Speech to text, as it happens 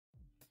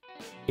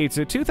It's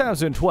a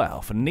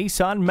 2012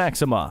 Nissan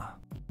Maxima.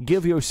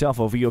 Give yourself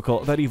a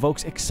vehicle that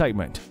evokes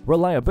excitement,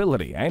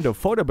 reliability, and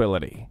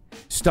affordability.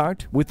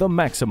 Start with the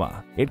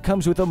Maxima. It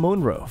comes with a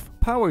moonroof,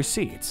 power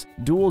seats,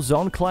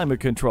 dual-zone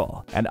climate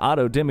control, and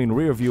auto-dimming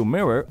rearview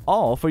mirror,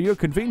 all for your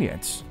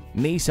convenience.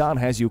 Nissan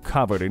has you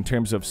covered in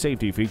terms of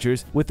safety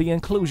features with the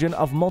inclusion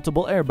of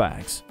multiple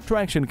airbags,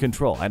 traction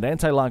control, and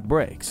anti-lock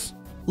brakes.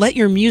 Let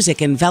your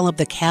music envelop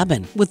the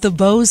cabin with the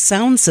Bose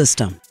sound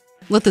system.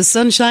 Let the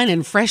sunshine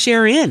and fresh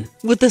air in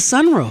with the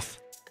sunroof.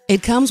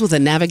 It comes with a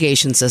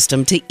navigation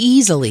system to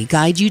easily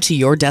guide you to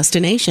your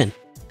destination.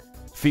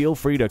 Feel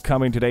free to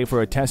come in today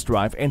for a test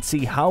drive and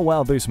see how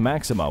well this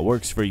Maxima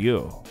works for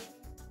you.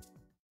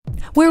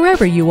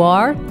 Wherever you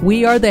are,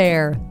 we are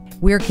there.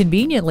 We're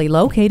conveniently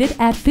located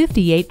at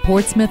 58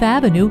 Portsmouth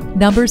Avenue,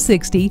 number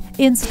 60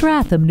 in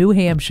Stratham, New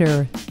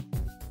Hampshire.